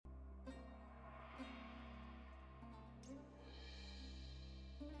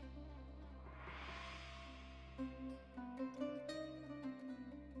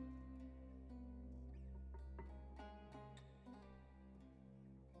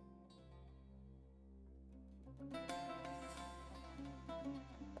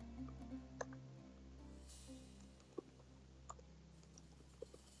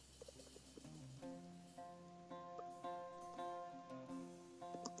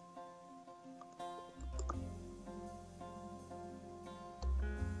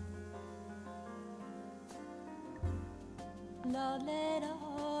La la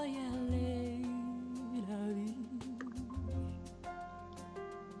la ya la vie.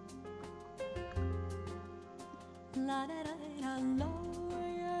 La la la la la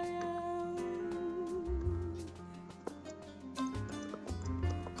ya ya.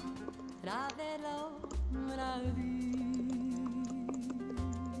 La la vie.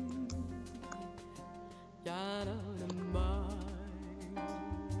 Ya la la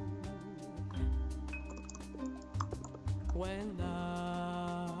when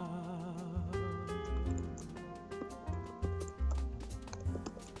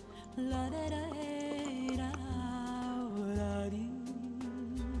la da da da da dee.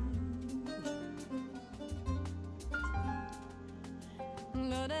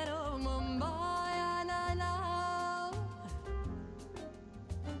 La da da Mumbai la la.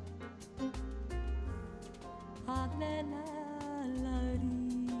 Ah la la la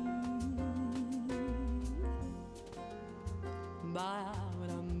dee. Ba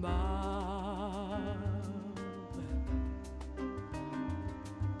da ba.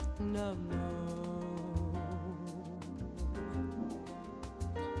 No, no.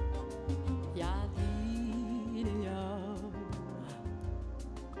 Ya did ya.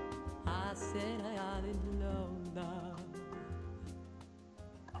 I said I didn't know that.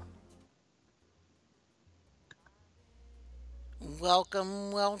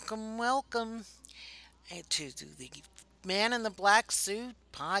 Welcome, welcome, welcome to the Man in the Black Suit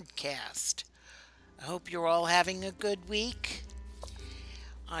podcast. I hope you're all having a good week.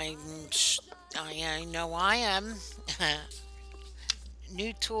 I'm, I know I am.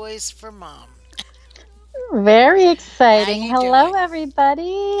 New toys for mom. Very How exciting. you Hello, doing?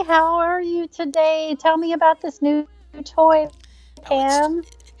 everybody. How are you today? Tell me about this new toy, Oh, Pam.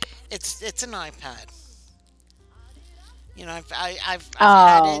 it's an iPad. You know, I've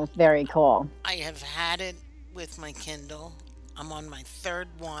had it. Oh, very cool. I have had it with my Kindle. I'm on my third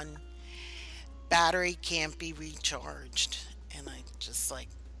one. Battery can't be recharged, and I just like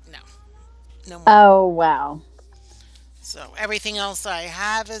no, no more. Oh, wow. So everything else I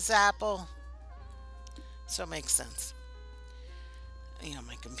have is Apple, so it makes sense. You know,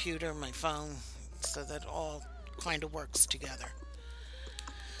 my computer, my phone, so that all kind of works together.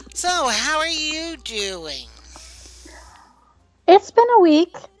 So, how are you doing? It's been a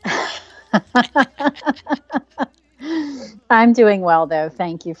week. I'm doing well, though.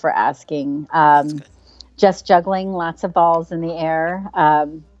 Thank you for asking. That's good. Just juggling lots of balls in the air.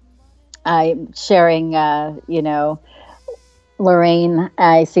 I'm sharing, Lorraine.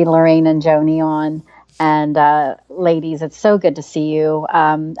 I see Lorraine and Joni on. And ladies, it's so good to see you.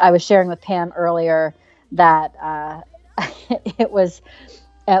 I was sharing with Pam earlier that it was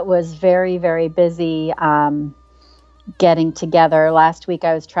it was very very busy getting together. Last week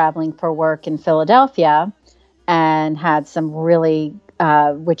I was traveling for work in Philadelphia and had some really,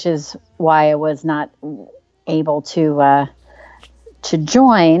 which is why I was not able to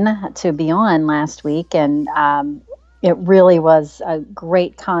join to be on last week, and it really was a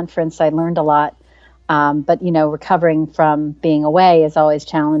great conference. I learned a lot. But recovering from being away is always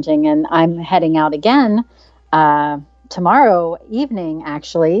challenging, and I'm heading out again uh, tomorrow evening,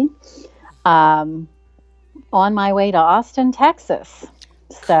 actually, um, on my way to Austin, Texas.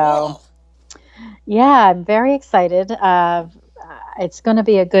 So, Cool. yeah, I'm very excited. It's going to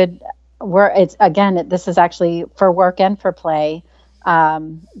be a good. It's again. This is actually for work and for play.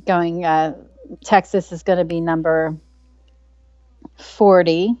 Going. Texas is going to be number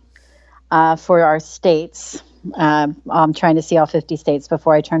 40 for our states. I'm trying to see all 50 states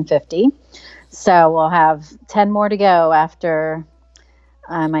before I turn 50. So we'll have 10 more to go after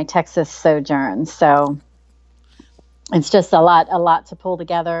my Texas sojourn. So it's just a lot to pull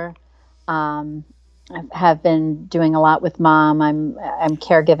together. Um, I have been doing a lot with mom. I'm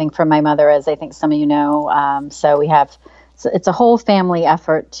caregiving for my mother, as I think some of you know. So we have, so it's a whole family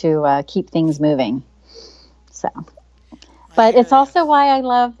effort to keep things moving. So, I but hear it's you. also why I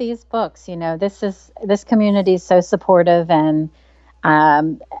love these books. This community is so supportive, and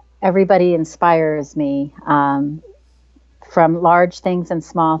um, everybody inspires me, from large things and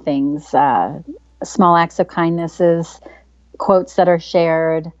small things, small acts of kindnesses, quotes that are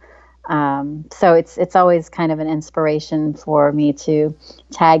shared. So it's always kind of an inspiration for me to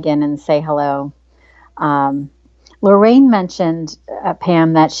tag in and say hello. Um, Lorraine mentioned,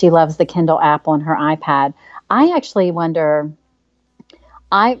 Pam, that she loves the Kindle app on her iPad. I actually wonder.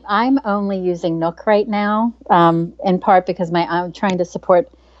 I'm only using Nook right now, in part because I'm trying to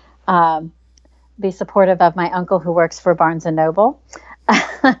um, be supportive of my uncle who works for Barnes and Noble.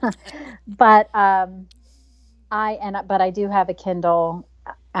 But but I do have a Kindle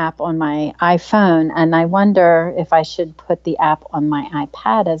app on my iPhone, and I wonder if I should put the app on my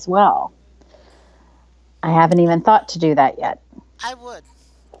iPad as well. I haven't even thought to do that yet. I would.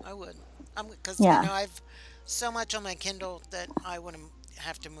 I would. Because, Yeah. I've so much on my Kindle that I wouldn't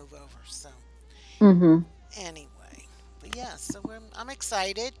have to move over. So, Hmm. anyway. But yeah, so I'm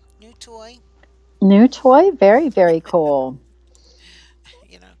excited. New toy. New toy, very, very cool.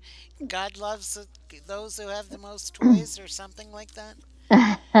 You know, God loves those who have the most toys or something like that.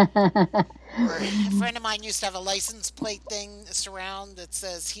 Or a friend of mine used to have a license plate thing surround that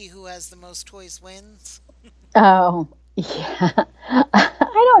says, "He who has the most toys wins." Oh, yeah.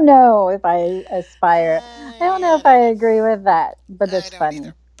 I don't know if I aspire. I don't know Yeah, I if I don't know. agree with that, but I it's don't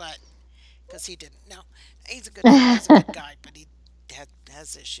funny. either, but because he didn't. No, he's a good guy, but he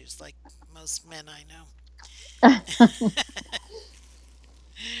has issues like most men I know.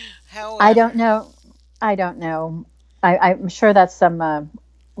 I don't However, know. I don't know. I'm sure that's some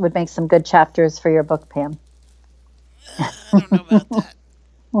would make some good chapters for your book, Pam. I don't know about that.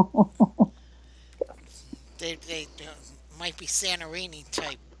 They might be Santorini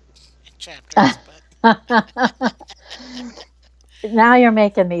type chapters, but Now you're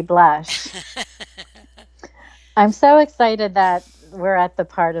making me blush. I'm so excited that we're at the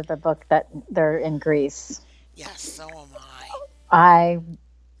part of the book that they're in Greece. yes, so am I. I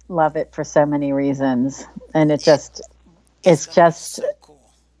love it for so many reasons, and It is it's going to be just so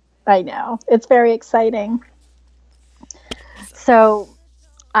cool. I know it's very exciting. So, So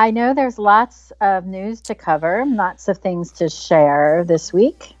I know there's lots of news to cover, lots of things to share this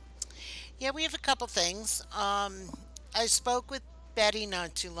week. yeah, we have a couple things. I spoke with Betty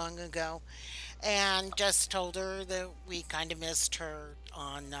not too long ago and just told her that we kind of missed her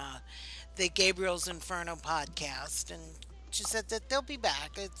on the Gabriel's Inferno podcast, and she said that they'll be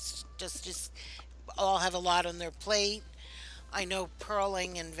back. It's just all have a lot on their plate. I know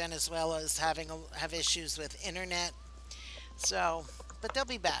Pearling in Venezuela is have issues with internet, so but they'll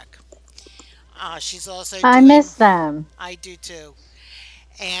be back. She's also I doing. miss them. I do too,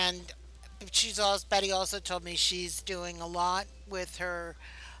 and Betty also told me she's doing a lot with her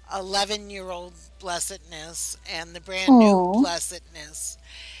 11-year-old blessedness and the brand new Oh, blessedness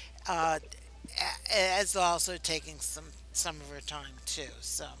uh, as also taking some of her time too.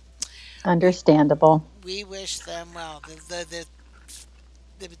 So we understandable. we wish them well. The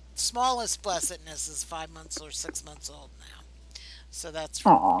smallest blessedness is 5 months or 6 months old now, so that's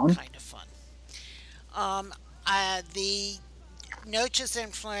Oh, kind of fun. Um, the Noches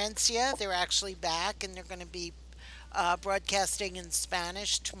Influencia, they're actually back and they're going to be broadcasting in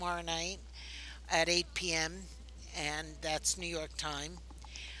Spanish tomorrow night at 8 p.m., and that's New York time.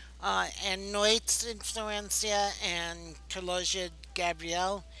 And Noits Influencia and Trilogia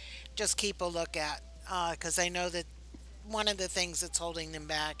Gabriel, just keep a look at, because I know that one of the things that's holding them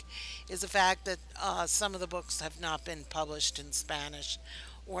back is the fact that some of the books have not been published in Spanish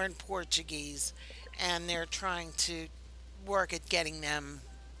or in Portuguese, and they're trying to work at getting them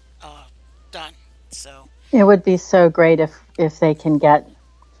uh, done. So, it would be so great if they can get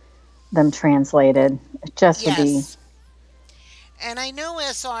them translated. It just would be. yes. And I know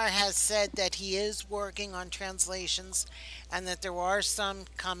SR has said that he is working on translations and that there are some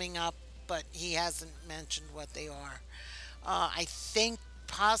coming up, but he hasn't mentioned what they are. I think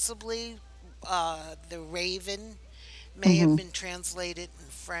possibly The Raven may have Hmm. been translated in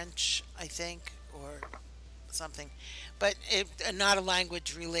French, I think, or something, but not a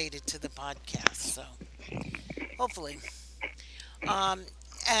language related to the podcast. So hopefully. Um,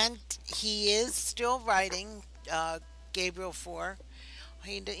 and he is still writing Gabriel 4.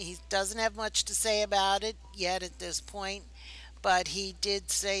 He doesn't have much to say about it yet at this point, but he did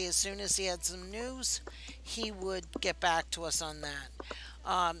say as soon as he had some news, he would get back to us on that.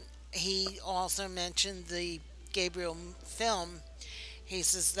 Um, he also mentioned the Gabriel film. He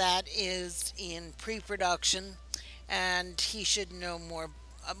says that is in pre-production, and he should know more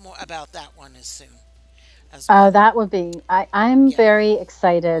about that one as soon as well. That would be. I'm Yeah. very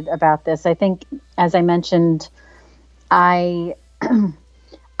excited about this. I think, as I mentioned, I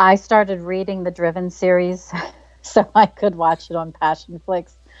I started reading the Driven series so I could watch it on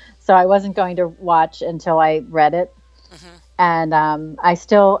Passionflix. So I wasn't going to watch until I read it, Hmm. and I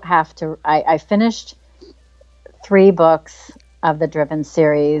still have to. I finished 3 books of the Driven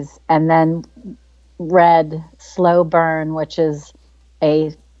series, and then read Slow Burn, which is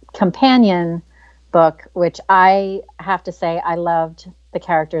a companion book, which I have to say I loved the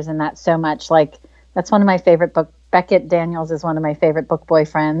characters in that so much. Like that's one of my favorite book. Beckett Daniels is one of my favorite book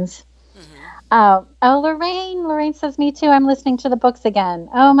boyfriends. Hmm. Lorraine. Lorraine says, me too. I'm listening to the books again.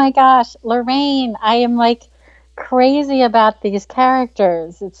 Oh my gosh, Lorraine. I am like crazy about these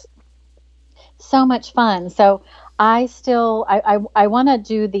characters. It's so much fun. So I want to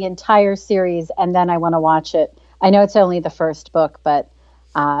do the entire series and then I want to watch it. I know it's only the first book, but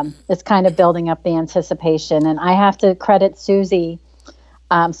it's kind of building up the anticipation. And I have to credit Susie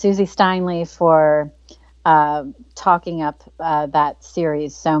Steinley for talking up that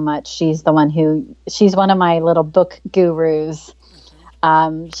series so much. She's one of my little book gurus Hmm.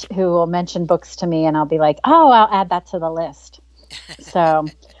 who will mention books to me, and I'll be like, oh, I'll add that to the list.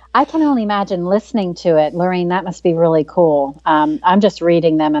 So I can only imagine listening to it. Lorraine, that must be really cool. I'm just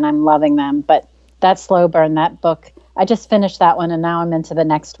reading them and I'm loving them. But that slow burn, that book, I just finished that one and now I'm into the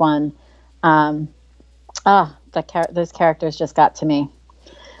next one. Um, those characters just got to me.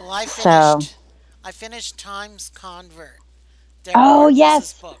 Well, I So, finished. I finished Times Convert, Deborah oh,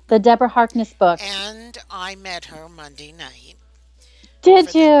 Harkness's yes, book, the Deborah Harkness book. and I met her Monday night for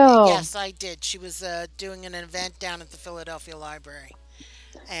Did the. you? Yes, I did. She was doing an event down at the Philadelphia Library,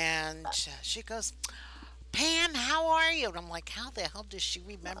 and she goes, "Pam, how are you?" And I'm like, "How the hell does she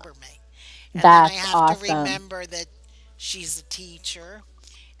remember me?" And then I That's have to awesome. remember that she's a teacher,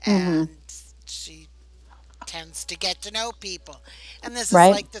 Hmm. and she tends to get to know people. And this is Right?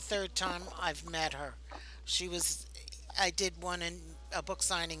 like the third time I've met her. She was, I did one in a book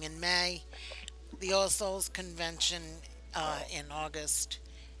signing in May, the All Souls Convention in August,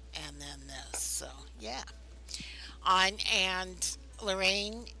 and then this. So yeah, and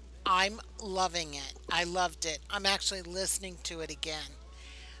Lorraine, I'm loving it. I loved it. I'm actually listening to it again.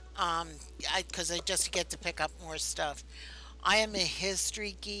 Um, because I just get to pick up more stuff. I am a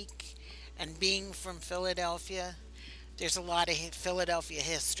history geek, and being from Philadelphia, there's a lot of Philadelphia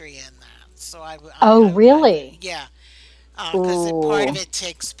history in that. So Oh, I really? yeah, because part of Ooh. it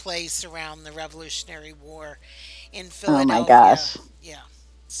takes place around the Revolutionary War in Oh my Philadelphia. gosh. Yeah,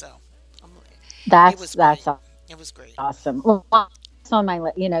 so um, it That's was that's great. It was great. awesome. Well, it's on my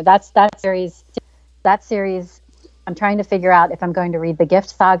list. That's series. That series. I'm trying to figure out if I'm going to read the Gift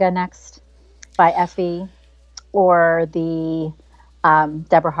Saga next by Effie or the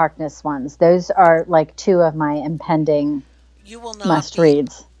Deborah Harkness ones. Those are like two of my impending You will not must be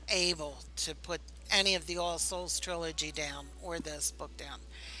reads. able to put any of the All Souls trilogy down or this book down.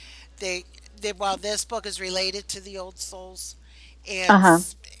 They, while this book is related to the Old Souls, Uh huh.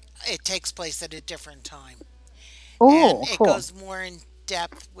 it's it takes place at a different time, and Oh, it cool. goes more in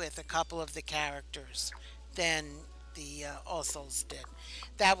depth with a couple of the characters than the All Souls did.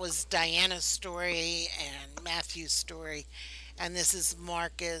 That was Diana's story and Matthew's story, and this is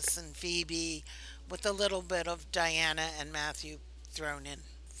Marcus and Phoebe with a little bit of Diana and Matthew thrown in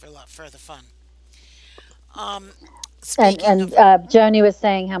for the fun. Um, And speaking of, Joni was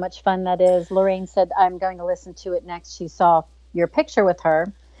saying how much fun that is. Lorraine said, I'm going to listen to it next. She saw your picture with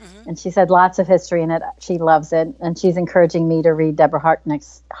her, mhm, and she said lots of history in it. She loves it, and she's encouraging me to read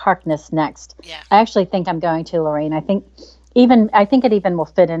Harkness next. yeah, I actually think I'm going to, Lorraine. I think it even will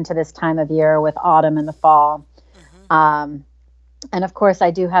fit into this time of year with autumn and the fall. hmm, Um, and of course,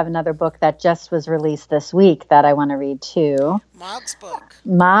 I do have another book that just was released this week that I want to read too. Mog's book.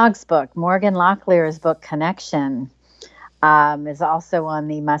 Mog's book, Morgan Locklear's book, Connection, is also on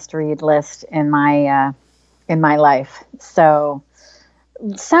the must-read list in my life. So,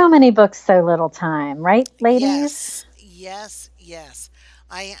 so many books, so little time, right, ladies? Yes, yes, yes.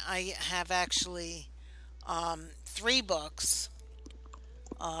 I have actually three books.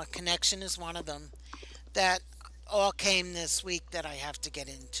 Connection is one of them that all came this week that I have to get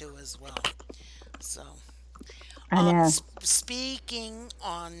into as well. So, I know. speaking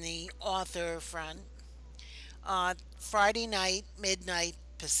on the author front, Friday night, midnight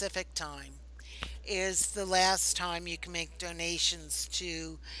Pacific time is the last time you can make donations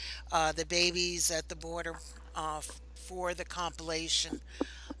to the babies at the border for the compilation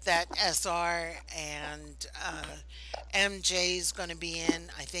that SR and MJ is going to be in.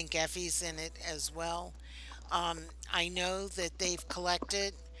 I think Effie's in it as well. I know that they've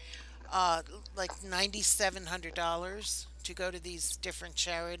collected uh, like $9,700 to go to these different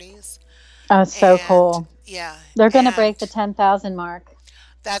charities. Oh, so And cool. yeah, They're going to break the and 10,000 mark.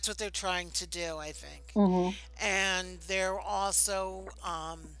 that's what they're trying to do, I think. Hmm. And they're also,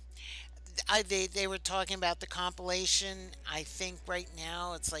 they were talking about the compilation. I think right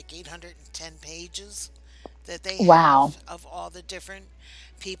now it's like 810 pages that they Wow. have of all the different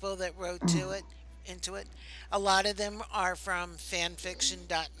people that wrote to it into it. A lot of them are from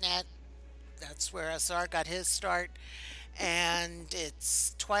fanfiction.net That's where SR got his start. And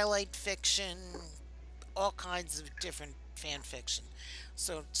it's Twilight fiction, all kinds of different fan fiction.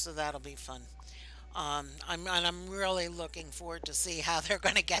 So that'll be fun. I'm really looking forward to see how they're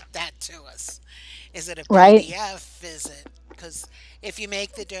going to get that to us. Is it a Right? PDF? Is it because if you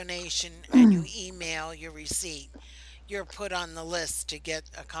make the donation and you email your receipt, you're put on the list to get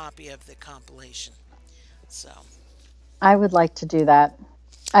a copy of the compilation. So, I would like to do that.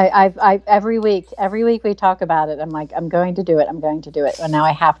 Every week we talk about it. I'm like, I'm going to do it. I'm going to do it. And now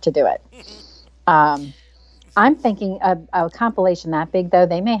I have to do it. Um, I'm thinking a compilation that big, though,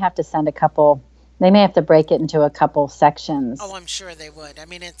 they may have to send a couple, they may have to break it into a couple oh, sections. I'm sure they would. I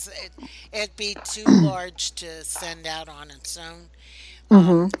mean, it'd be too large to send out on its own.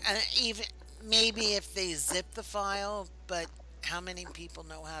 Hmm. And even maybe if they zip the file, but how many people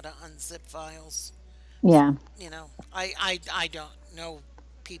know how to unzip files? Yeah, I don't know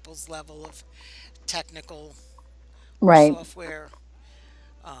people's level of technical or right. software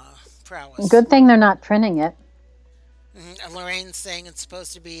prowess. Good thing they're not printing it. And Lorraine's saying it's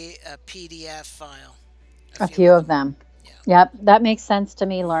supposed to be a PDF file, a A few few of of them. them. Yeah. Yep, that makes sense to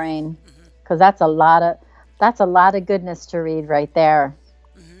me, Lorraine, because that's a lot of goodness to read right there.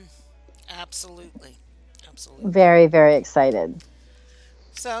 Absolutely. Absolutely. Very, very excited.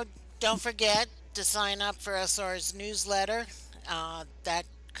 So don't forget to sign up for SR's newsletter. That,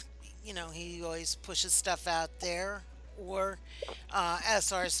 he always pushes stuff out there. Or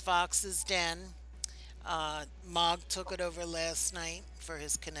SR's Fox's Den. Mog took it over last night for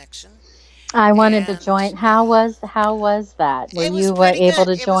his connection. I wanted to And join. How was that? Were it was you pretty able good.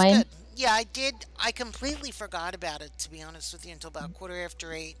 to It was join? good. Yeah, I did. I completely forgot about it, to be honest with you, until about quarter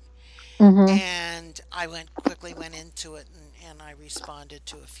after 8. Mm-hmm. And I quickly went into it and I responded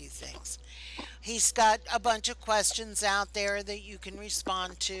to a few things. He's got a bunch of questions out there that you can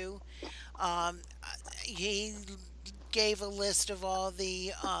respond to. Um, he gave a list of all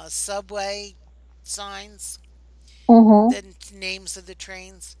the subway signs, Mm-hmm. the names of the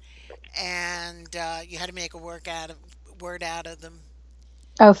trains, and you had to make a word out of them.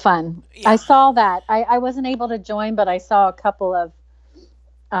 Oh, fun. I Yeah, saw that. I wasn't able to join, but I saw a couple of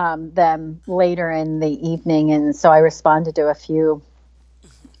them later in the evening, and so I responded to a few.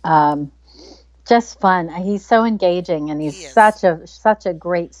 Um, just fun. He's so engaging, and he's he is. such a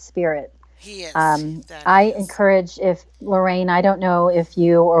great spirit. He is. That he I is. encourage if Lorraine, I don't know if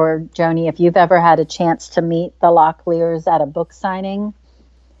you or Joni, if you've ever had a chance to meet the Locklears at a book signing,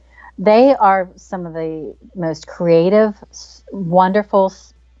 they are some of the most creative, wonderful,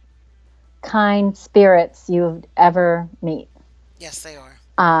 kind spirits you would ever meet. Yes, they are.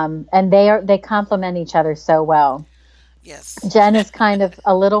 And they complement each other so well. Yes. Jen is kind of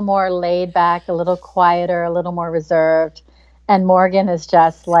a little more laid back, a little quieter, a little more reserved, and Morgan is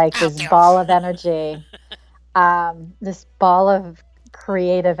just like Out this there. ball of energy, this ball of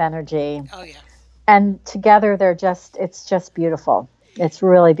creative energy, Oh, yeah. and together it's just beautiful. It's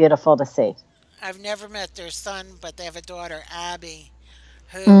really beautiful to see. I've never met their son, but they have a daughter, Abby,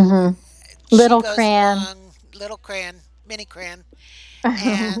 who Hmm. she Little goes Cran. along, little Cran, mini Cran,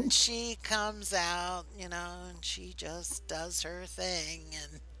 and she comes out, and she just does her thing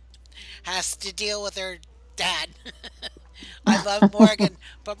and has to deal with her dad. I love Morgan,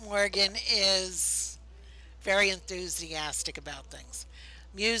 but Morgan is very enthusiastic about things,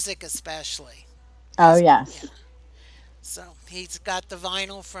 music especially. Oh He's Yeah. yes. So he's got the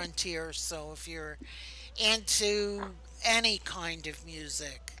vinyl frontier. So if you're into any kind of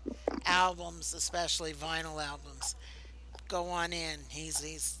music, albums, especially vinyl albums, go on in.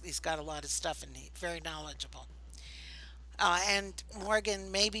 He's got a lot of stuff and he's very knowledgeable. And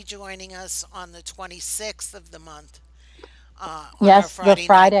Morgan may be joining us on the 26th of the month on our Yes, the Friday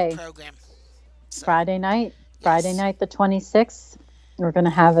night Friday. program. So, Friday night. Friday yes, night the 26th. We're going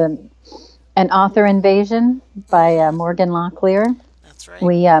to have an author invasion by Morgan Locklear. that's right.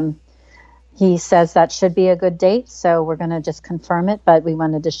 We He says that should be a good date, so we're going to just confirm it, but we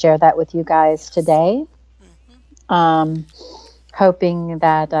wanted to share that with you guys Yes. today. Hmm. Um, Hoping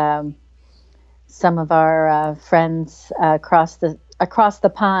that some of our friends across the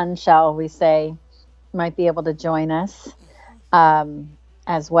pond, shall we say, might be able to join us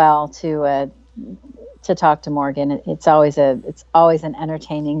as well to talk to Morgan. It's always an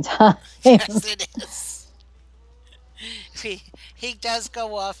entertaining time. Yes, it is. He does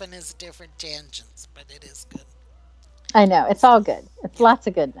go off in his different tangents, but it is good. I know it's So, all good. It's yeah. lots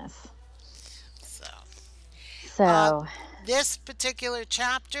of goodness. So, uh, So this particular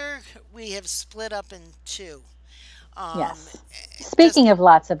chapter we have split up in two. Um, yes. just Speaking of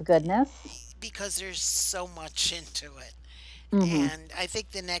lots of goodness, because there's so much into it. Hmm. And I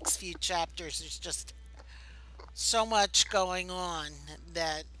think the next few chapters, there's just so much going on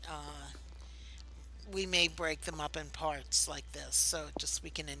that we may break them up in parts like this. So just we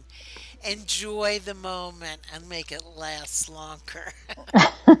can enjoy the moment and make it last longer.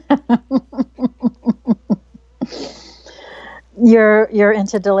 You're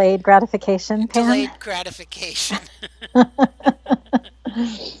into delayed gratification, Pam? Delayed gratification.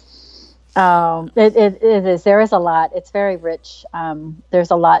 It is. There is a lot. It's very rich.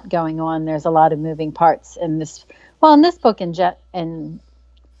 There's a lot going on. There's a lot of moving parts in this. Well, in this book,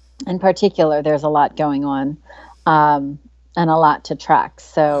 in particular, there's a lot going on, and a lot to track.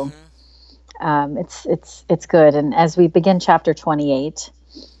 So Hmm. it's good. And as we begin chapter 28,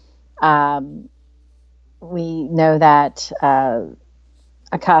 um, we know that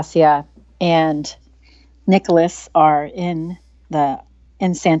Acacia and Nicholas are the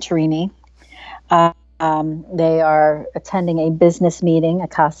in Santorini. They are attending a business meeting.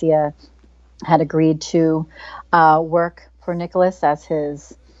 Acacia had agreed to work for Nicholas as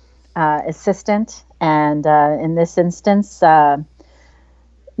his assistant. And in this instance,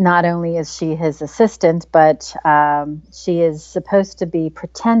 not only is she his assistant, but she is supposed to be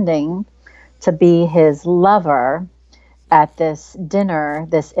pretending to be his lover at this dinner,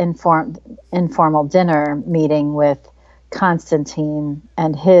 this informal dinner meeting with Constantine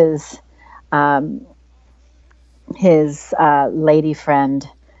and um, his lady friend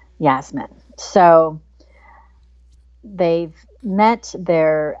Yasmin. So they've met.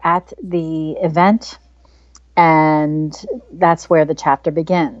 They're at the event, and that's where the chapter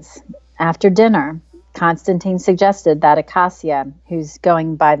begins. After dinner, Constantine suggested that Acacia, who's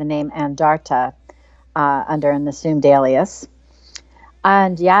going by the name Andarta under an assumed alias,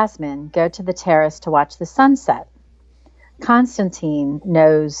 and Yasmin go to the terrace to watch the sunset. Constantine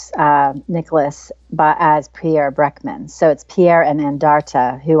knows Nicholas as Pierre Breckman. So it's Pierre and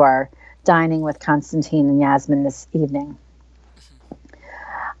Andarta who are dining with Constantine and Yasmin this evening.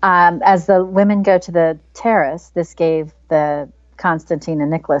 As the women go to the terrace, this gave the Constantine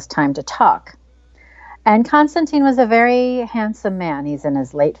and Nicholas time to talk. And Constantine was a very handsome man. He's in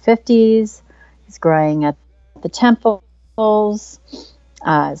his late 50s. He's growing at the temples.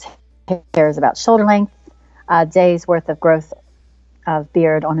 His hair is about shoulder length. A day's worth of growth of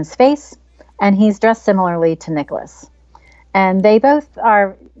beard on his face, and he's dressed similarly to Nicholas. And they both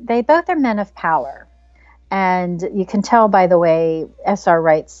are men of power. And you can tell by the way SR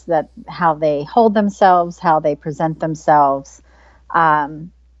writes that how they hold themselves, how they present themselves.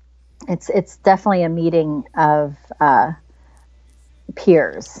 Um, it's definitely a meeting of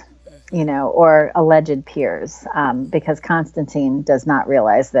peers, or alleged peers, because Constantine does not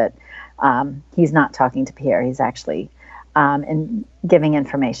realize that he's not talking to Pierre. He's actually and giving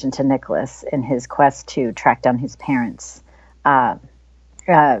information to Nicholas in his quest to track down his parents, uh,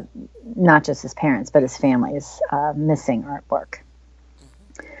 uh, not just his parents, but his family's missing artwork,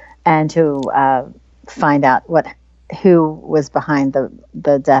 and to find out who was behind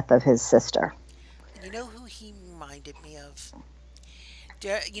the death of his sister. You know who he reminded me of?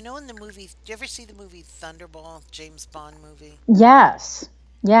 In the movie, do you ever see the movie Thunderball, James Bond movie? Yes,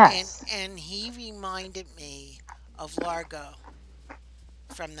 And yes. and he reminded me of Largo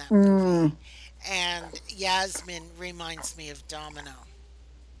from that Mm, movie. And Yasmin reminds me of Domino.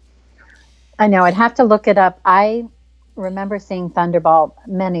 I know. I'd And have to look it up. I remember seeing Thunderball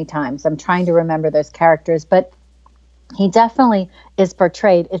many times. I'm trying to remember those characters, but he definitely is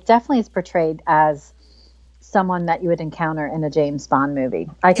portrayed. It definitely is portrayed as someone that you would encounter in a James Bond movie.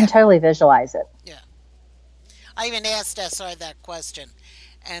 I can yeah, totally visualize it. yeah. I even asked SR that question,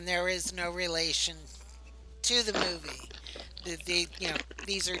 and there is no relation to the movie.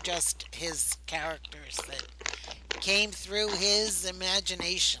 These are just his characters that came through his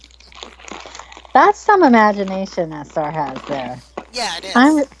imagination. That's some imagination SR has there. Yeah, it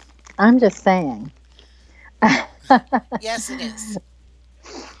I'm is. I'm just saying. Yes, it is.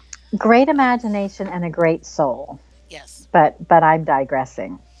 Great imagination and a great soul. Yes. But I'm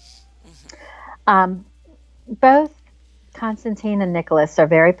digressing. Hmm. Um, both Constantine and Nicholas are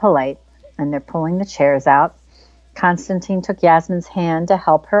very polite, and they're pulling the chairs out. Constantine took Yasmin's hand to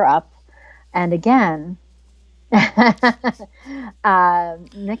help her up, and again,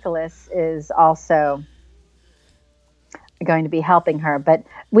 Nicholas is also going to be helping her. But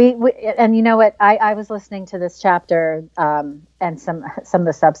we and you know what? I was listening to this chapter and some of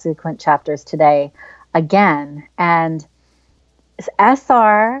the subsequent chapters today again, and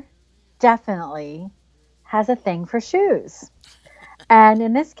SR definitely has a thing for shoes. And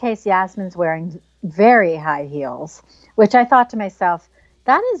in this case, Yasmin's wearing very high heels, which I thought to myself,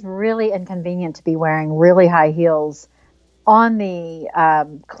 that is really inconvenient to be wearing really high heels on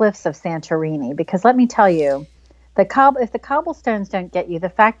the cliffs of Santorini, because let me tell you, if the cobblestones don't get you, the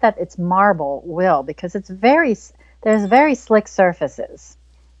fact that it's marble will, because there's very slick surfaces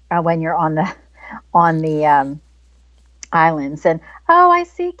when you're on the islands. And oh, I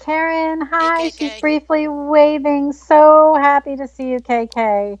see Karen. Hey, Hi, she's KK. briefly waving. So happy to see you,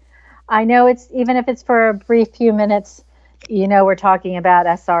 KK. I know it's even if it's for a brief few minutes. We're talking about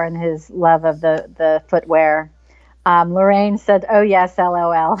SR and his love of the footwear. Lorraine said, "Oh yes,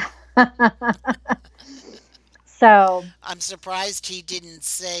 LOL." So I'm surprised he didn't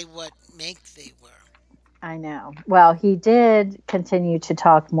say what make they were. I know. Well, he did continue to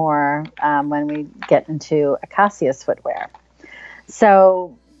talk more when we get into Acacia's footwear.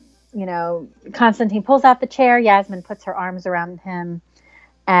 So, Constantine pulls out the chair. Yasmin puts her arms around him.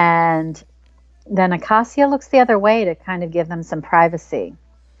 And then Acacia looks the other way to kind of give them some privacy.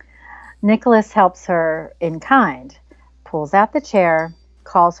 Nicholas helps her in kind, pulls out the chair,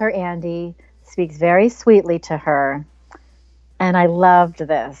 calls her Andy, speaks very sweetly to her. And I loved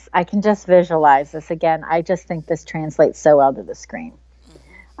this. I can just visualize this again. I just think this translates so well to the screen.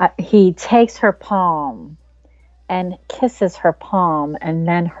 He takes her palm and kisses her palm and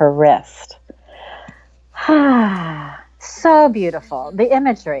then her wrist. So beautiful. The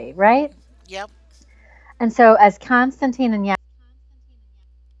imagery, right? Yep. And so as Constantine and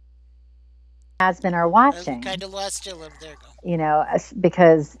Yasmin are We watching, kind of lost you. There you go.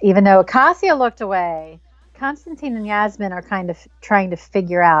 because even though Acacia looked away, Constantine and Yasmin are kind of trying to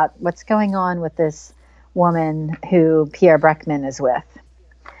figure out what's going on with this woman who Pierre Breckman is with.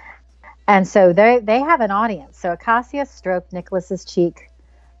 And so they have an audience. So Acacia stroked Nicholas's cheek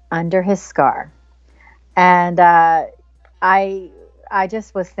under his scar. And I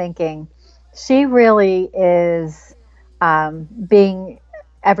just was thinking, she really is being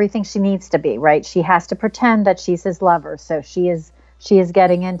everything she needs to be, right? She has to pretend that she's his lover, so she is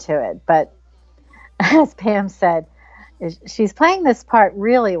getting into it. But as Pam said, she's playing this part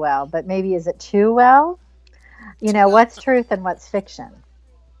really well, but maybe is it too well? What's truth and what's fiction?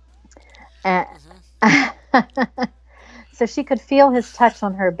 And so she could feel his touch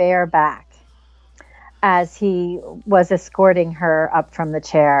on her bare back as he was escorting her up from the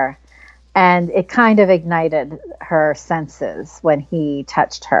chair. And it kind of ignited her senses when he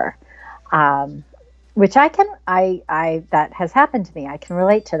touched her, which that has happened to me. I can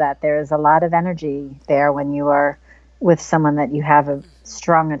relate to that. There is a lot of energy there when you are with someone that you have a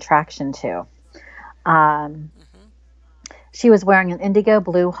strong attraction to. She was wearing an indigo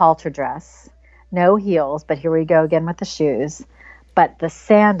blue halter dress, no heels, but here we go again with the shoes. But the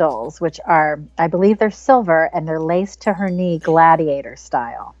sandals, which are, I believe they're silver, and they're laced to her knee gladiator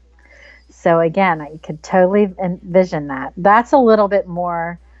style. So again, I could totally envision that. That's a little bit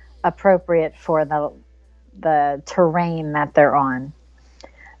more appropriate for the terrain that they're on.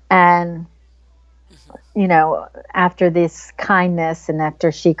 And, after this kindness and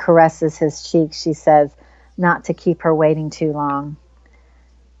after she caresses his cheek, she says not to keep her waiting too long.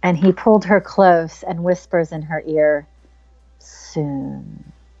 And he pulled her close and whispers in her ear,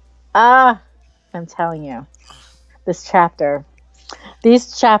 soon. I'm telling you, these chapters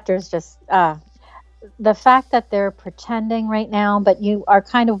just, the fact that they're pretending right now, but you are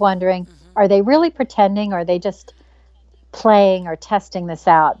kind of wondering, are they really pretending, or are they just playing or testing this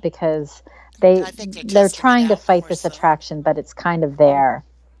out because I think they're testing it trying to out fight more this so. attraction, but it's kind of there.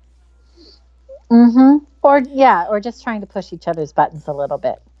 Or just trying to push each other's buttons a little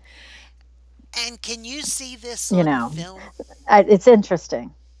bit. And can you see this You on know, film? It's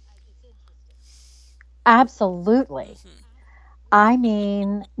interesting. Absolutely. I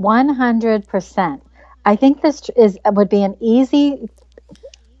mean, 100%. I think this would be an easy,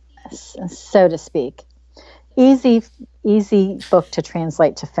 so to speak, easy book to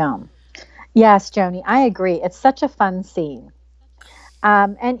translate to film. Yes, Joni, I agree. It's such a fun scene.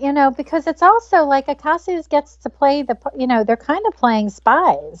 And because it's also like Acacia gets to play they're kind of playing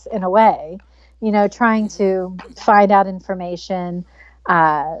spies in a way, trying to find out information,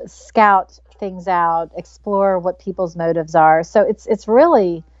 scout things out, explore what people's motives are. So it's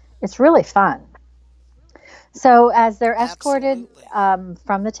really fun. So as they're escorted Absolutely.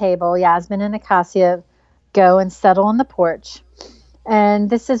 from the table, Yasmin and Acacia go and settle on the porch. And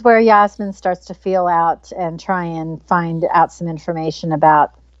this is where Yasmin starts to feel out and try and find out some information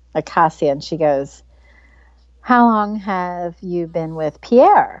about Acacia. And she goes, how long have you been with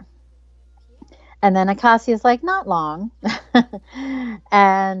Pierre? And then Acacia's like, not long.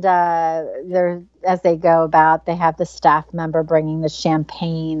 And as they go about, they have the staff member bringing the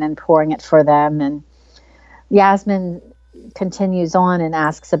champagne and pouring it for them. And Yasmin continues on and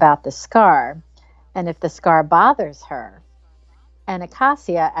asks about the scar and if the scar bothers her. And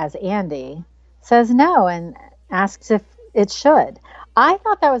Acacia, as Andy, says no and asks if it should. I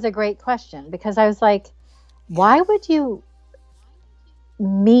thought that was a great question because I was like, Yeah. why would you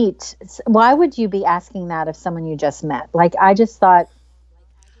meet? Why would you be asking that of someone you just met? Like, I just thought,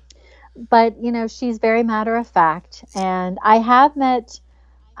 but she's very matter of fact. And I have met,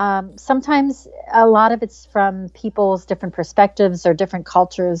 sometimes a lot of it's from people's different perspectives or different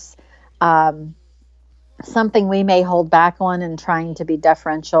cultures. Um, Something we may hold back on in trying to be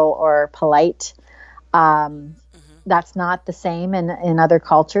deferential or polite. Um, Hmm. that's not the same in other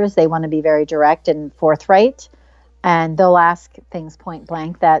cultures. They want to be very direct and forthright, and they'll ask things point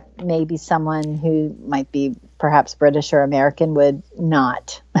blank that maybe someone who might be perhaps British or American would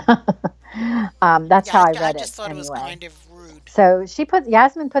not. That's Yeah, how I I read it just thought it was anyway. kind of rude. So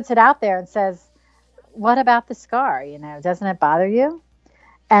Yasmin puts it out there and says, "What about the scar? Doesn't it bother you?"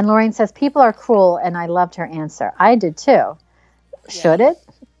 And Lorraine says, "People are cruel," and I loved her answer. I did too. Yeah. Should it?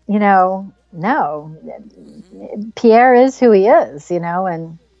 No. Hmm. Pierre is who he is,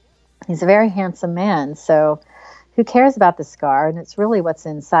 and he's a very handsome man. So who cares about the scar? And it's really what's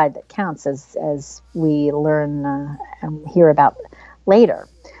inside that counts, as we learn and hear about later.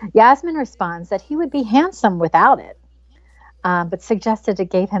 Yasmin responds that he would be handsome without it, but suggested it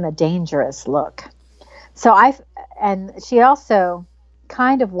gave him a dangerous look. So and she also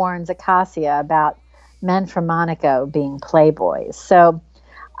kind of warns Acacia about men from Monaco being playboys. So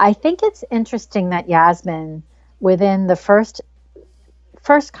I think it's interesting that Yasmin, within the first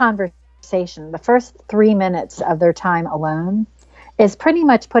conversation, the first 3 minutes of their time alone, is pretty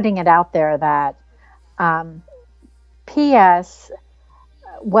much putting it out there that, um, P.S.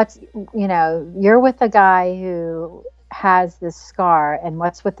 What's you're with a guy who has this scar, and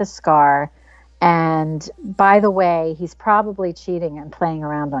what's with the scar? And by the way, he's probably cheating and playing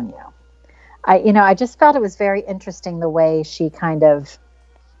around on you. I just felt it was very interesting the way she kind of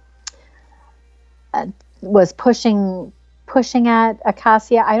uh, was pushing at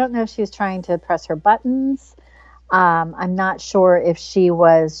Acacia. I don't know if she was trying to press her buttons. I'm not sure if she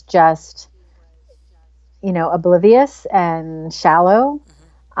was just oblivious and shallow.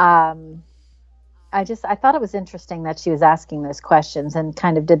 Hmm. Um, I thought it was interesting that she was asking those questions and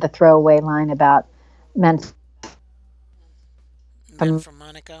kind of did the throwaway line about men Men from. from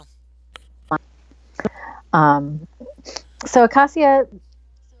Monaco. Um, so Acacia,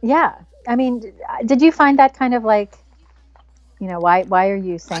 yeah. I mean, did you find that kind of like, why are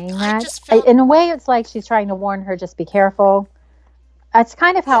you saying I that? just felt, In a way, it's like she's trying to warn her, just be careful. That's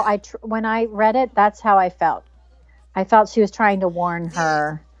kind of how yeah. when I read it, that's how I felt. I felt she was trying to warn The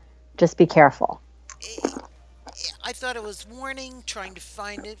her, just be careful. I thought it was warning, trying to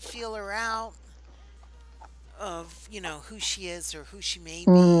find it, feel her out of who she is or who she may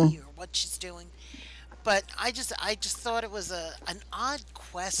Mm, be or what she's doing. But I just thought it was an odd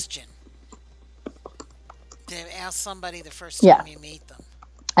question to ask somebody the first yeah, time you meet them.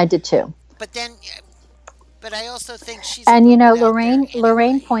 I did too. But then, but I also think she's a And little bit out there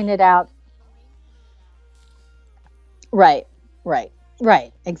Lorraine anyway. pointed out, right, right,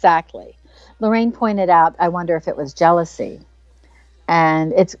 right, exactly. Lorraine pointed out, I wonder if it was jealousy,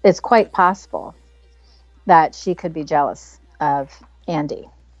 and it's quite Could be. possible that she could be jealous of Andy.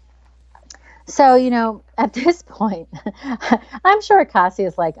 So, Hmm. at this point, I'm sure Akasi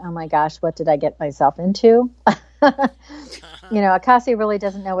is like, oh my gosh, what did I get myself into? Akasi really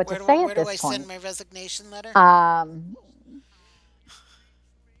doesn't know what to say Where at do this I send point. my resignation letter? Um,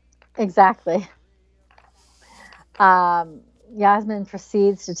 exactly. Um, Yasmin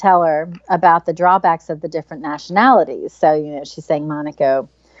proceeds to tell her about the drawbacks of the different nationalities. So, she's saying Monaco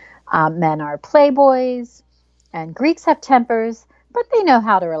men are playboys, and Greeks have tempers, but they know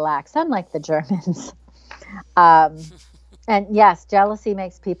how to relax, unlike the Germans. Um, and yes, jealousy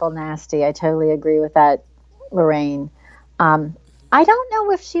makes people nasty. I totally agree with that, Lorraine. Um, I don't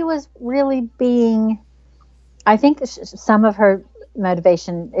know if she was really being. I think some of her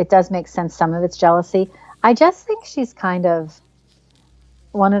motivation, it does make sense. Some of it's jealousy. I just think she's kind of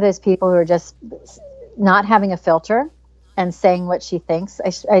one of those people who are just not having a filter and saying what she thinks.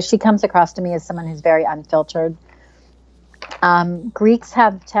 She comes across to me as someone who's very unfiltered. Greeks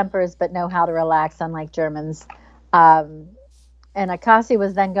have tempers but know how to relax, unlike Germans. Um, and Akasi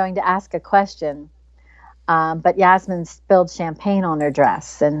was then going to ask a question, but Yasmin spilled champagne on her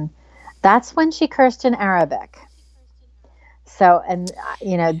dress, and that's when she cursed in Arabic. So, and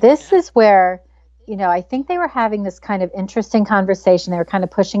this Yeah. is where, I think they were having this kind of interesting conversation. They were kind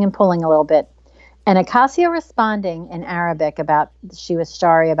of pushing and pulling a little bit. And Acacia responding in Arabic about she was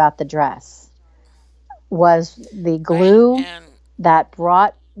sorry about the dress was the Right. glue And that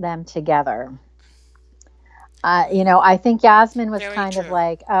brought them together. I think Yasmin was Very kind of true.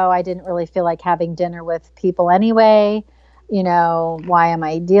 like, oh, I didn't really feel like having dinner with people anyway. Why am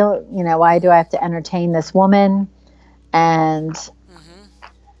I why do I have to entertain this woman? And, Hmm.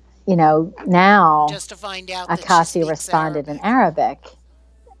 now Just to find out that she Acacia speaks responded in Arabic. Arabic.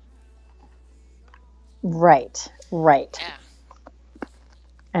 Right, right. Yeah.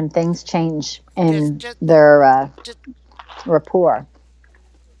 And things change Just, in just, their just, rapport.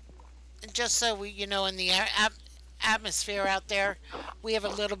 just so we, in the atmosphere out there, we have a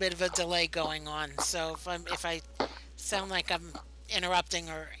little bit of a delay going on. So if I sound like I'm interrupting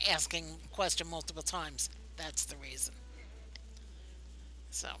or asking a question multiple times, that's the reason.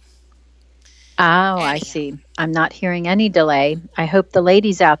 So Oh, I anyhow, see. I'm not hearing any delay. I hope the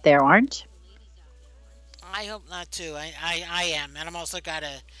ladies out there aren't. I hope not too. I am, and I'm also got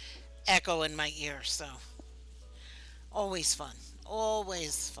a echo in my ear. So always fun,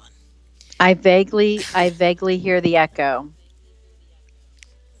 always fun. I vaguely hear the echo.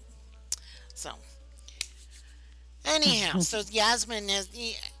 So anyhow, so Yasmin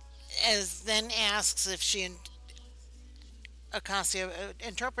then asks if Acacia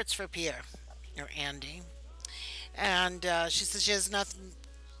interprets for Pierre or Andy, and she says she has nothing.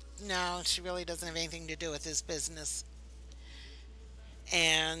 No, she really doesn't have anything to do with his business,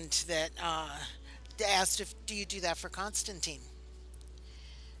 and that asked if do you do that for Constantine,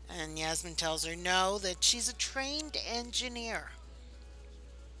 and Yasmin tells her no, that she's a trained engineer,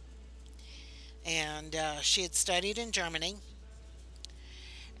 and she had studied in Germany.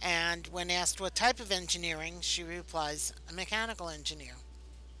 And when asked what type of engineering, she replies, a mechanical engineer.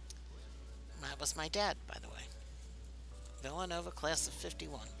 That was my dad, by the way. Villanova class of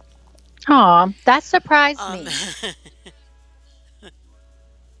 51. Oh, that surprised Um, me.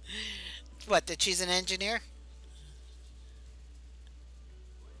 what, that she's an engineer?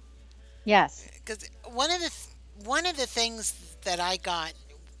 Yes. Because one of the things that I got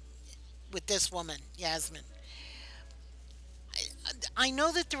with this woman, Yasmin, I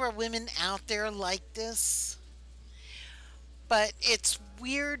know that there are women out there like this, but it's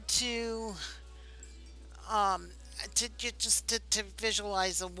weird um, to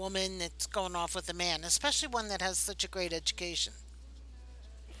visualize a woman that's going off with a man, especially one that has such a great education.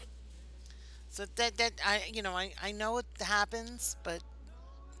 So that I know it happens, but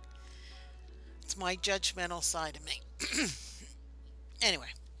it's my judgmental side of me.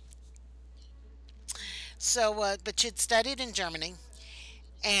 Anyway, so but she'd studied in Germany,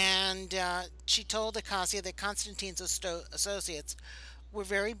 and she told Acacia that Constantine's associates were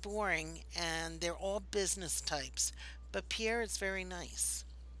very boring, and they're all business types. But Pierre is very nice.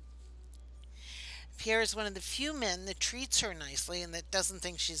 Pierre is one of the few men that treats her nicely and that doesn't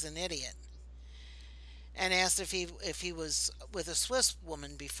think she's an idiot. And asked if he was with a Swiss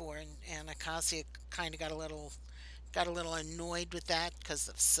woman before, and Acacia kind of got a little annoyed with that because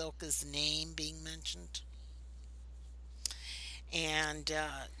of Silka's name being mentioned. And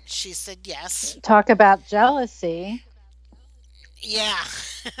she said yes. Talk about jealousy. Yeah.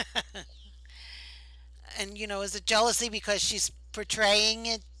 And is it jealousy because she's portraying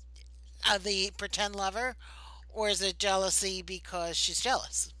it the pretend lover, or is it jealousy because she's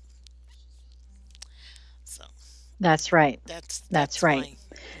jealous? So That's right. that's That's that's right.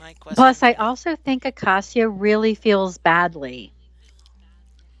 my question Plus, I for you. also think Acacia really feels badly.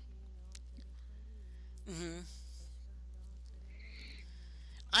 Hmm.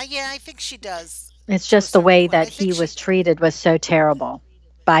 Yeah, I think she does It's to a just the certain way point. that I think he she, was treated was so terrible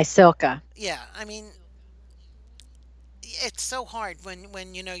by Silka. yeah. I mean, it's so hard when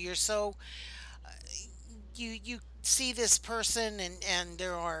you're so you see this person, and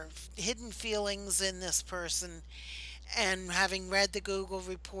there are hidden feelings in this person, and having read the Google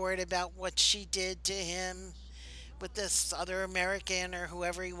report about what she did to him with this other American or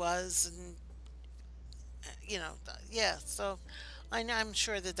whoever he was, and yeah. So I'm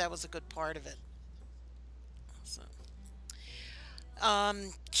sure that that was a good part of it. So,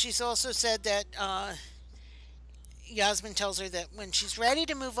 she's also said that Yasmin tells her that when she's ready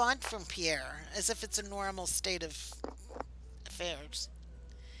to move on from Pierre, as if it's a normal state of affairs,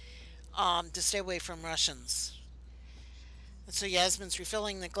 to stay away from Russians. And so Yasmin's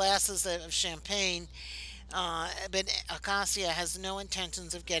refilling the glasses of champagne, but Acacia has no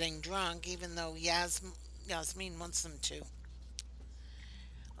intentions of getting drunk, even though Yasmin wants them to.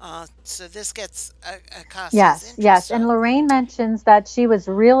 So this gets Acacia's Yes, yes. interest And up. Lorraine mentions that she was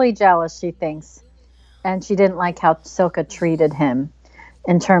really jealous, she thinks, and she didn't like how Silka treated him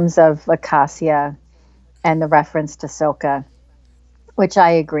in terms of Acacia and the reference to Silka, which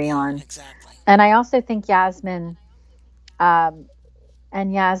I agree Yeah, on. exactly. And I also think um,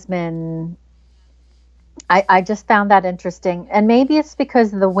 Yasmin, I just found that interesting. And maybe it's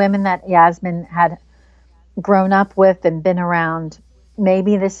because the women that Yasmin had grown up with and been around,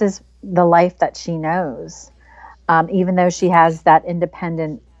 maybe this is the life that she knows. Even though she That could be. has that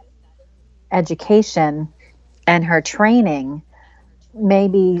independent education and her training,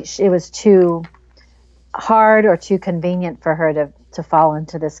 maybe it was too hard or too convenient for her to fall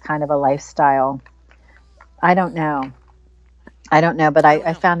into this kind of a lifestyle. I don't know. I don't know, but I don't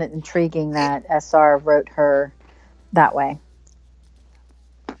I know. found it intriguing It, that SR wrote her that way.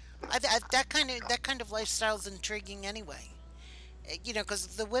 that kind of lifestyle is intriguing anyway.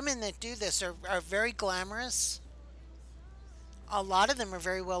 Because the women that do this are very glamorous. A lot of them are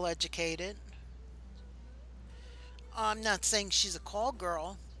very well educated. I'm not saying she's a call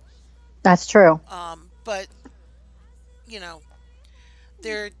girl, That's true. but you know,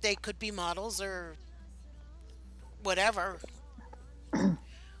 they could be models or whatever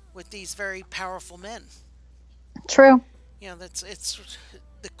with these very powerful men. True. That's it's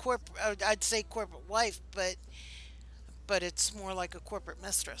the I'd say corporate wife, but it's more like a corporate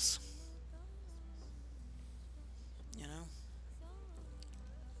mistress. You know.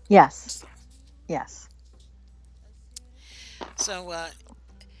 Yes. So, Yes. so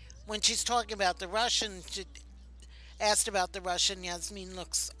when she's talking about the Russian, she asked about the Russian. Yasmin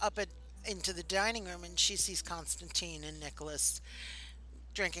looks up at into the dining room and she sees Constantine and Nicholas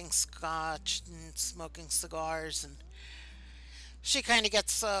drinking scotch and smoking cigars, and she kind of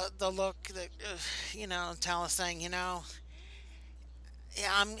gets the look that Tala saying, yeah,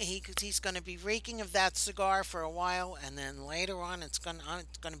 he's going to be reeking of that cigar for a while, and then later on it's going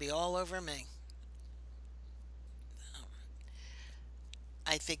to be all over me.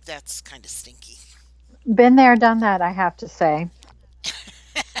 I think that's kind of stinky. Been there, done that, I have to say.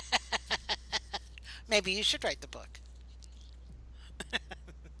 Maybe you should write the book.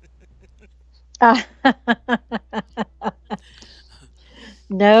 Uh,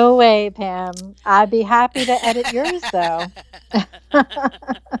 no way, Pam. I'd be happy to edit yours, though.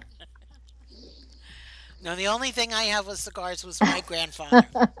 No, the only thing I have with cigars was my grandfather.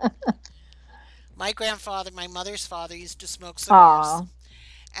 My grandfather, my mother's father, used to smoke cigars. Aw.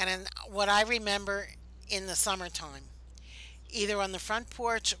 And what I remember in the summertime, either on the front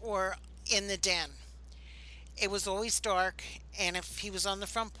porch or in the den, it was always dark. And if he was on the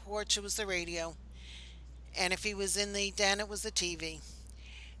front porch, it was the radio. And if he was in the den, it was the TV.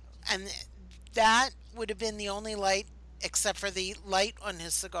 And that would have been the only light except for the light on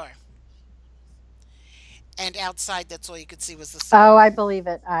his cigar. And outside, that's all you could see was the Oh, cigar. I believe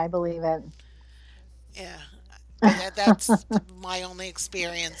it. I believe it. Yeah. But that's my only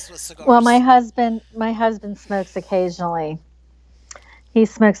experience with Well, cigars. my husband smokes occasionally. He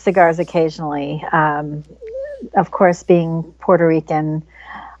smokes cigars occasionally. Of course, being Puerto Rican,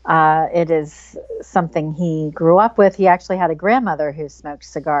 it is something he grew up with. He actually had a grandmother who smoked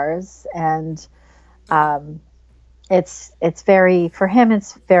cigars, and Hmm. it's very for him.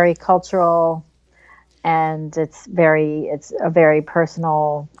 It's very cultural, and it's a very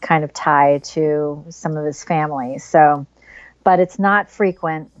personal kind of tie to some of his family. So, but it's not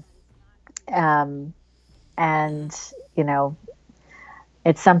frequent, um, and you know,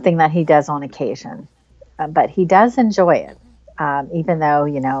 it's something that he does on occasion. But he does enjoy it, even though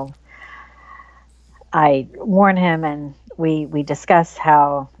I warn him and we discuss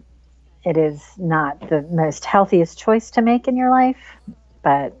how it is not the most healthiest choice to make in your life,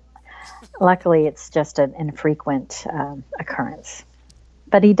 but luckily it's just an infrequent occurrence.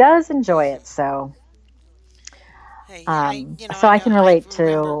 But he does enjoy it, Hey, yeah, so I know. I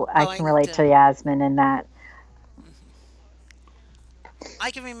remember I can going relate to. to Yasmin in that.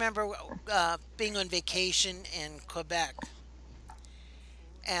 I can remember being on vacation in Quebec,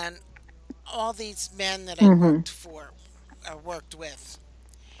 and all these men that I Hmm. worked for, worked with,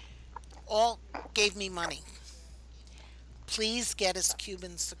 all gave me money. Please get us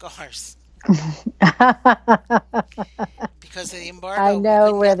Cuban cigars because of the I embargo. We know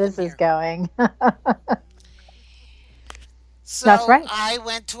couldn't where get this them is here. going. That's So right. I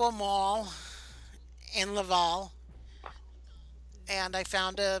went to a mall in Laval, and I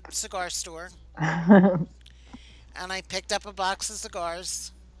found a cigar store, and I picked up a box of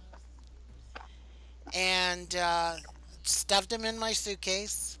cigars and stuffed them in my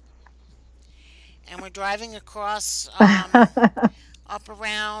suitcase. And we're driving across up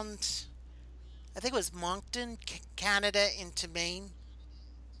around, I think it was Moncton, Canada, into Maine.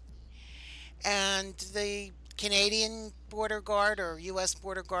 And the Canadian border guard or U.S.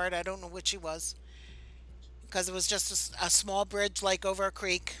 border guard, I don't know which he was, because it was just a small bridge like over a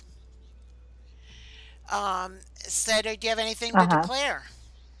creek, said, "Do you have anything to Uh-huh. declare?"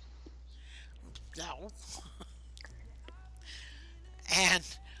 No. And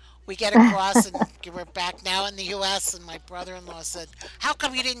we get across, and we're back now in the U.S. And my brother-in-law said, "How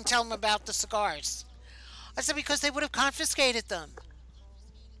come you didn't tell them about the cigars?" I said, "Because they would have confiscated them,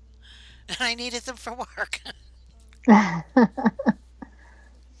 and I needed them for work."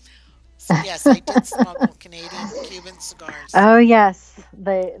 So yes, I did smuggle Canadian Cuban cigars. Oh yes,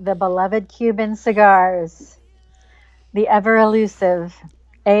 the beloved Cuban cigars, the ever elusive.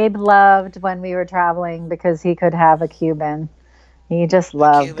 Abe loved when we were traveling because he could have a Cuban. He just A loved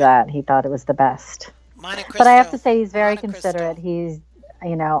Cuban that. He thought it was the best. Monte But I have to Cristo, say, he's very Monte considerate. Cristo. He's,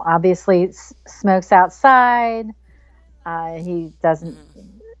 obviously smokes outside. He doesn't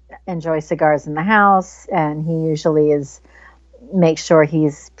enjoy cigars in the house, and he usually is makes sure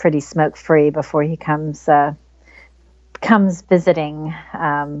he's pretty smoke free before he comes visiting.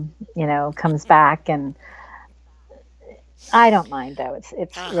 Comes back, and I don't mind though. It's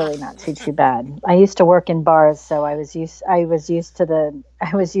Uh really not huh. too bad. I used to work in bars, so I was used to the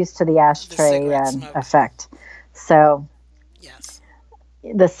The ashtray cigarette smoke. effect. So Yes.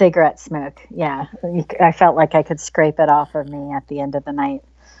 the cigarette smoke, yeah, I felt like I could scrape it off of me at the end of the night.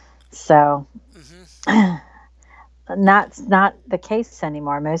 So Hmm. not the case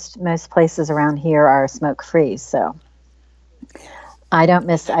anymore. Most places around here are smoke free, so Yeah. I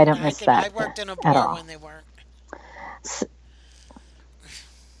don't I miss could. I that worked in a at bar all. when they weren't. S-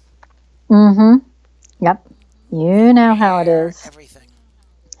 mm-hmm. Yep. You know how it Hair, is. everything.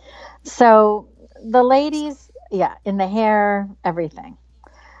 So the So, ladies, yeah, in the hair, everything.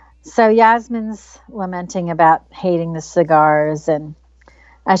 So Yasmin's lamenting about hating the cigars, and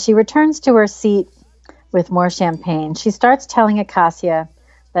as she returns to her seat with more champagne, she starts telling Acacia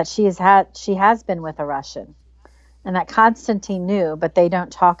that she has been with a Russian, and that Constantine knew, but they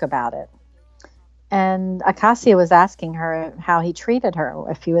don't talk about it. And Acacia was asking her how he treated her,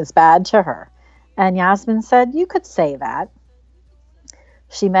 if he was bad to her. And Yasmin said, "You could say that."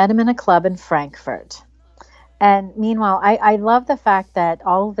 She met him in a club in Frankfurt. And meanwhile, I love the fact that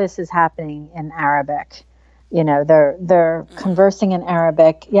all of this is happening in Arabic. They're hmm. conversing in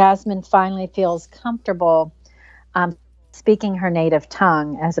Arabic. Yasmin finally feels comfortable speaking her native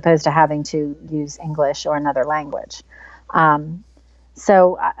tongue as opposed to having to use English or another language. Um,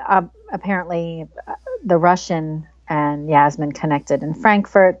 so apparently, the Russian and Yasmin connected in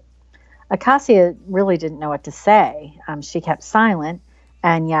Frankfurt. Acacia really didn't know what to say. She kept silent,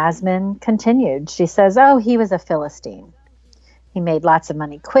 and Yasmin continued. She says, "Oh, he was a Philistine. He made lots of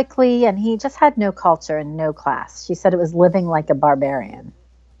money quickly, and he just had no culture and no class." She said it was living like a barbarian.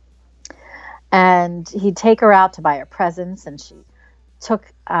 And he'd take her out to buy her presents, and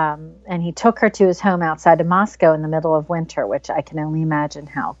he took her to his home outside of Moscow in the middle of winter, which I can only imagine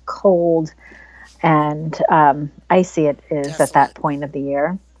how cold and icy it is at that Desolate. point of the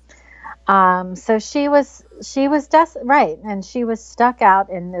year. So right, and she was stuck out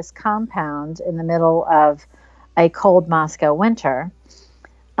in this compound in the middle of a cold Moscow winter.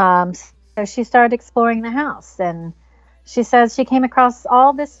 So she started exploring the house, and she says she came across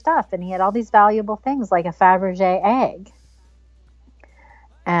all this stuff, and he had all these valuable things like a Fabergé egg.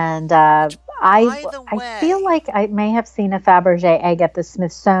 And Which, by the I feel way, like I may have seen a Fabergé egg at the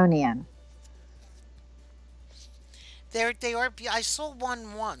Smithsonian. they are. I saw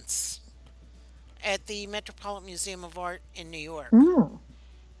one once at the Metropolitan Museum of Art in New York. Mm,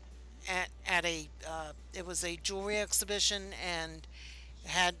 At a, it was a jewelry exhibition, and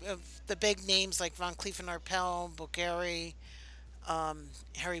had the big names like Von Cleef and Arpels, Bulgari,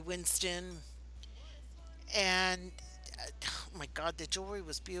 Harry Winston, and oh my God, the jewelry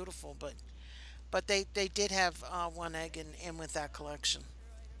was beautiful. But they did have one egg in with that collection,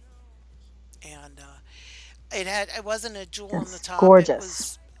 and it wasn't a jewel on the it's top. It gorgeous.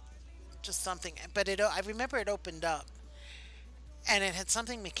 was just something. But I remember it opened up, and it had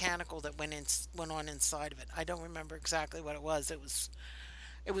something mechanical that went on inside of it. I don't remember exactly what it was. It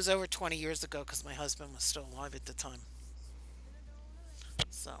was over 20 years ago because my husband was still alive at the time.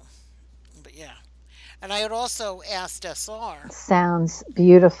 So, but yeah. And I had also asked SR. Sounds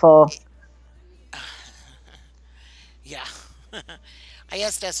beautiful. Yeah. I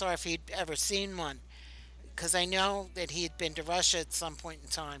asked SR if he'd ever seen one because I know that he had been to Russia at some point in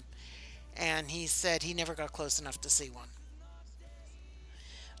time, and he said he never got close enough to see one.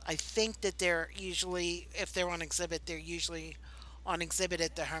 I think that they're usually, if they're on exhibit, they're usually on exhibit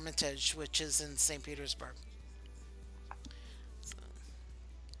at the Hermitage, which is in St. Petersburg.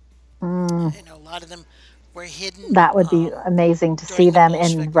 Mm, A lot of them were hidden that would be amazing to see during the them in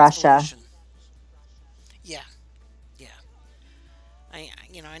Bolshevik Russia. Revolution. Yeah, yeah.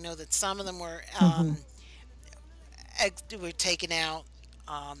 I know that some of them Hmm. were taken out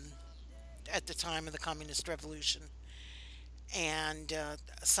um, at the time of the Communist Revolution, and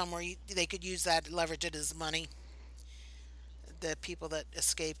somewhere they could use that, leverage it as money. The people that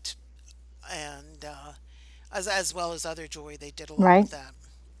escaped, and as well as other jewelry, they did a lot Right. with that.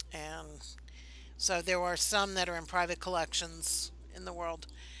 And so there are some that are in private collections in the world,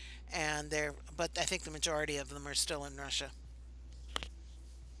 but I think the majority of them are still in Russia.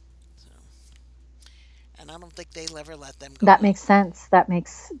 So, and I don't think they'll ever let them go That out. makes sense. That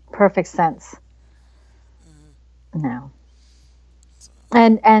makes perfect sense. Hmm. No. So,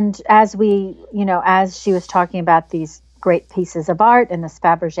 And as we, as she was talking about these great pieces of art and this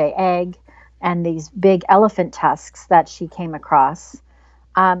Fabergé egg and these big elephant tusks that she came across,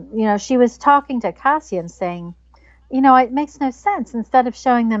 she was talking to Cassie and saying, it makes no sense. Instead of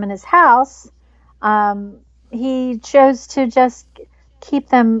showing them in his house, um, he chose to just keep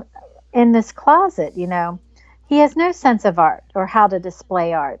them in this closet. He has no sense of art or how to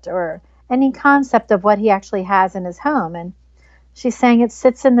display art or any concept of what he actually has in his home. And she's saying it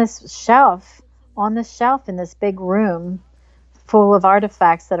sits in this shelf, on this shelf in this big room full of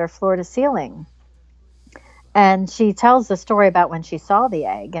artifacts that are floor to ceiling. And she tells the story about when she saw the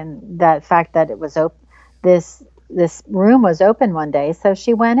egg and the fact that it was open. This room was open one day, so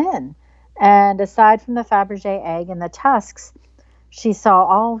she went in. And aside from the Fabergé egg and the tusks, she saw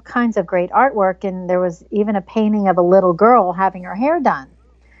all kinds of great artwork, and there was even a painting of a little girl having her hair done.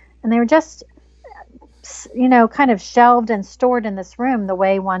 And they were just, kind of shelved and stored in this room the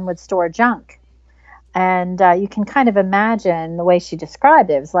way one would store junk. And you can kind of imagine the way she described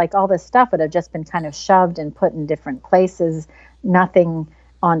it. It was like all this stuff would have just been kind of shoved and put in different places, nothing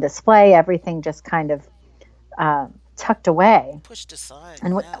on display, everything just kind of tucked away. pushed aside.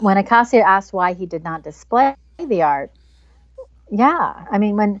 And Yeah. when Acacia asked why he did not display the art, yeah, I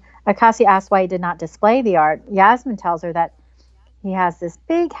mean, when Acacia asked why he did not display the art, Yasmin tells her that he has this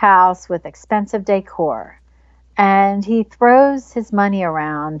big house with expensive decor and he throws his money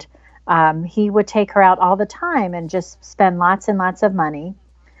around. He would take her out all the time and just spend lots and lots of money.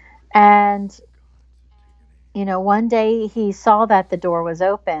 And, one day he saw that the door was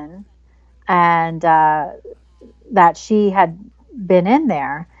open and that she had been in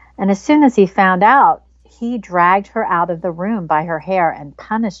there. And as soon as he found out, he dragged her out of the room by her hair and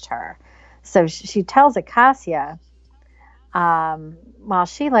punished her. So she tells Acacia, while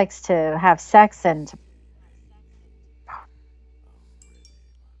she likes to have sex and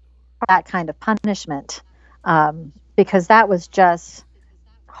that kind of punishment, because that was just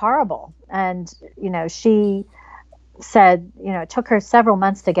horrible. And, she said, it took her several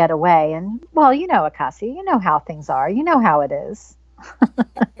months to get away. And, well, Acacia, you know how things are, you know how it is.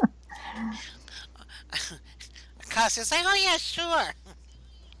 Cassia's like, oh yeah, sure.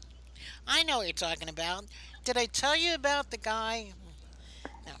 I know what you're talking about. Did I tell you about the guy?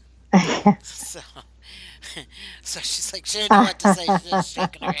 No. So, so she's like, she didn't know what to say. She's just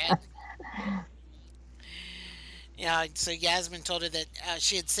shaking her head. Yeah. So Yasmin told her that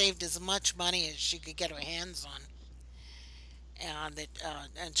she had saved as much money as she could get her hands on, and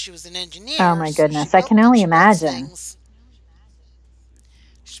and she was an Oh engineer, my so she goodness. I built can only she builds imagine. things.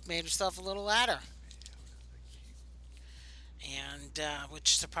 She made herself a little ladder, and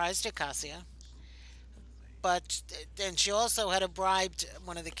which surprised Acacia. But then she also had bribed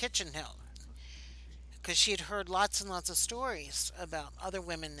one of the kitchen help because she had heard lots and lots of stories about other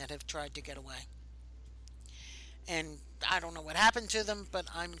women that have tried to get away. And I don't know what happened to them, but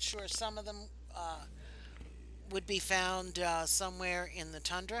I'm sure some of them would be found somewhere in the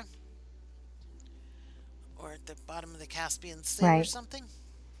tundra or at the bottom of the Caspian Sea or Right. something.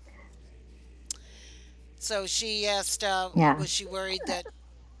 So she asked, Yeah. was she worried that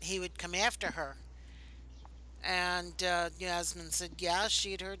he would come after her? And Yasmin said, yeah,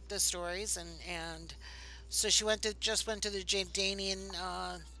 she had heard the stories, and so she went to the Jordanian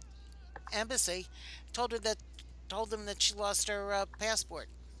embassy, told her that told them that she lost her passport.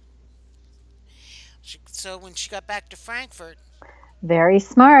 So when she got back to Frankfurt, Very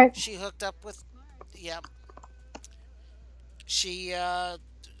smart. she hooked up with, yeah, she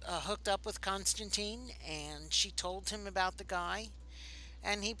hooked up with Constantine, and she told him about the guy,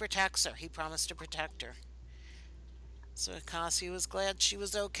 and he protects her. He promised to protect her. So Cassie was glad she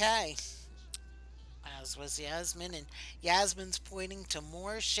was okay, as was Yasmin, and Yasmin's pointing to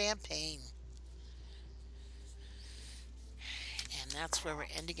more champagne. And that's where we're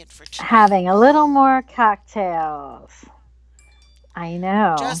ending it for tonight. Having a little more cocktails. I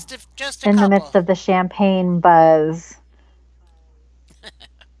know. Just a In the couple. midst of the champagne buzz.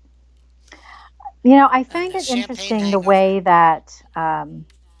 I And find the it champagne interesting the hangover. way that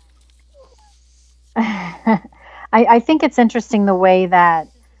I think it's interesting the way that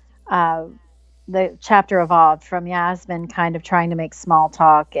uh, the chapter evolved from Yasmin kind of trying to make small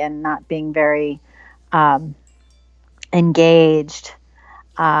talk and not being very um, engaged,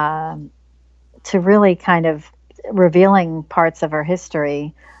 um, to really kind of revealing parts of her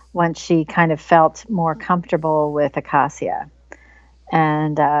history once she kind of felt more comfortable with Acacia.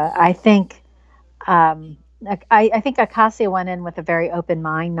 And I think um, I think Acacia went in with a very open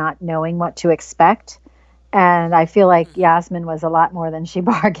mind, not knowing what to expect. And I feel like Hmm. Yasmin was a lot more than she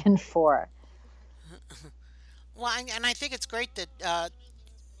bargained for. Well, and I think it's great that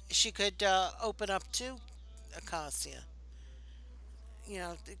she could open up to Acacia.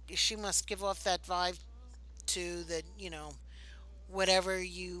 She must give off that vibe too that, whatever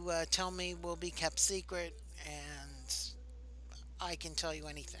you tell me will be kept secret and I can tell you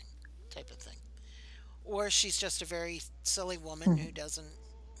anything type of thing. Or she's just a very silly woman who Mhm. doesn't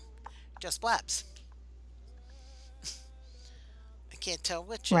just blabs. I can't tell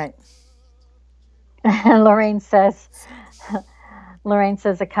which yet. Right. And Lorraine says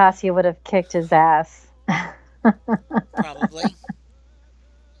Acacia would have kicked his ass. Probably.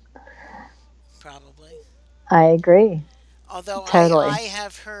 Probably. I agree. Although I Totally.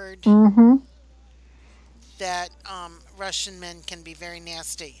 have heard Hmm. that Russian men can be very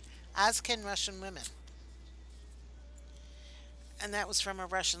nasty, as can Russian women. And that was from a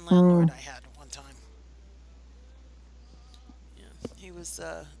Russian landlord Mm. I had one time. Yeah, he was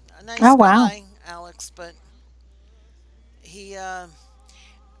a Oh, nice wow. guy, Alex, but he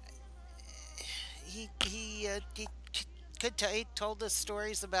he told us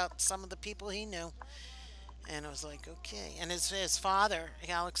stories about some of the people he knew, and I was like, okay. And his father,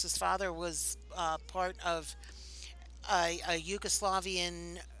 Alex's father, was part of a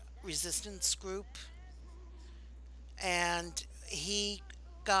Yugoslavian resistance group, and he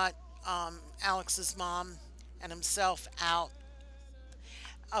got Alex's mom and himself out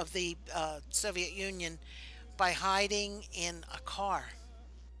of the Soviet Union by hiding in a car.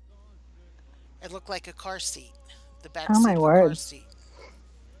 It looked like a car seat, the back Oh, seat my of a car word. seat.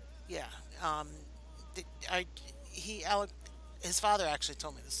 Yeah. Um, I he Alex, his father actually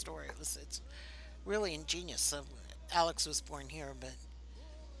told me the story. It's really ingenious. So Alex was born here, but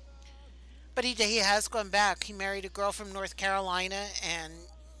he has gone back. He married a girl from North Carolina, and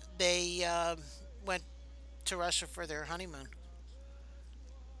they went to Russia for their honeymoon,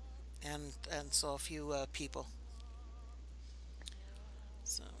 and saw a few people.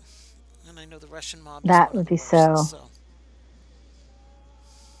 So, and I know the Russian mob is That one of would the be worst. so So,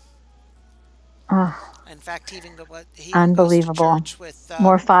 uh, in fact, he even goes to unbelievable. church with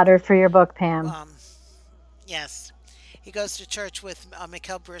More fodder for your book, Pam. um, yes, he goes to church with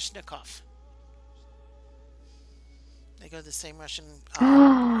Mikhail Baryshnikov. They go to the same Russian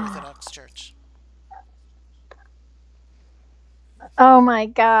Orthodox church. Oh my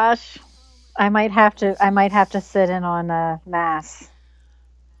gosh. I might have to sit in on a mass.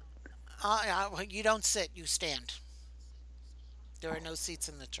 Well, you don't sit, you stand. There are no seats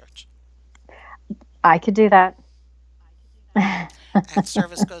in the church. I could do that. And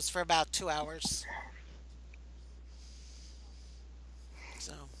service goes for about 2 hours.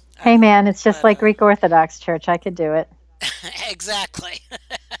 So, I Hey don't know. man, it's just But, like Greek Orthodox Church. I could do it. exactly.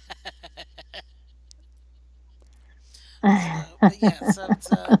 So, but yeah, so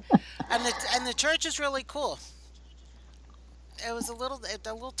it's, and the church is really cool. It was a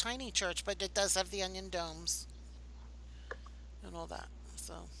little tiny church, but it does have the onion domes and all that.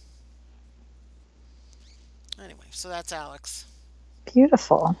 So, anyway, so that's Alex.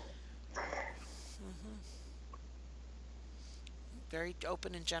 Beautiful. Hmm. Very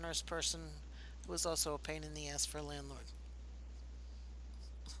open and generous person who was also a pain in the ass for a landlord.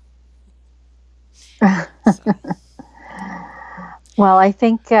 So, Well, I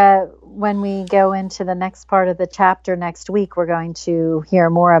think when we go into the next part of the chapter next week, we're going to hear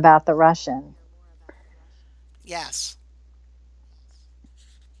more about the Russian. yes,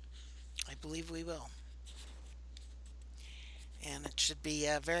 I believe we will. And it should be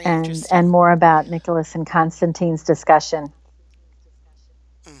very and interesting. more about Nicholas and Constantine's discussion.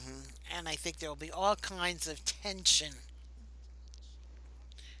 And I think there will be all kinds of tension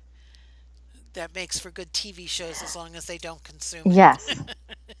that makes for good TV shows as long as they don't consume it. Yes.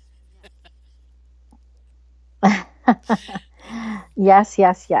 Yes,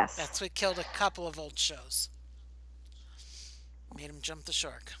 yes, yes. That's what killed a couple of old shows. Made them jump the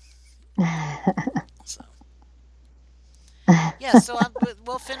shark. So yeah, so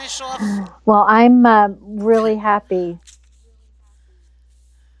we'll finish off. Well, I'm really happy.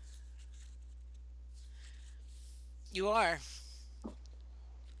 You are.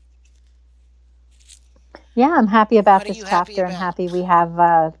 Yeah, I'm happy What about are this you happy chapter and about? happy we have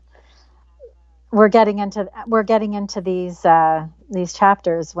we're getting into these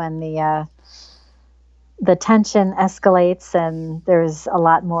chapters when the tension escalates and there's a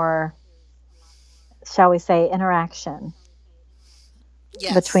lot more, shall we say, interaction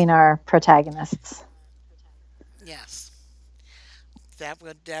Yes, between our protagonists. yes,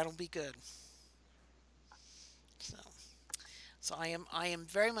 that'll be good. So, so I am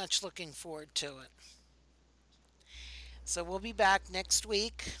very much looking forward to it. So we'll be back next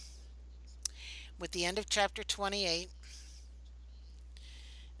week with the end of chapter 28,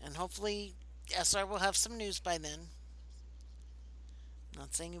 and hopefully SR will have some news by then.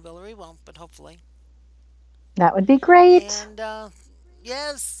 Not saying he will or he won't, but hopefully. That would be great. And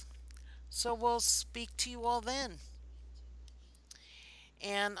yes, so we'll speak to you all then.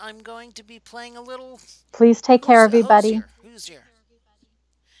 And I'm going to be playing a little Please take care, everybody. Who's here,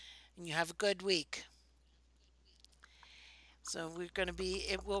 and you have a good week. So we're going to be,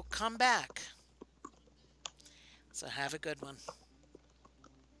 it will come back. So have a good one.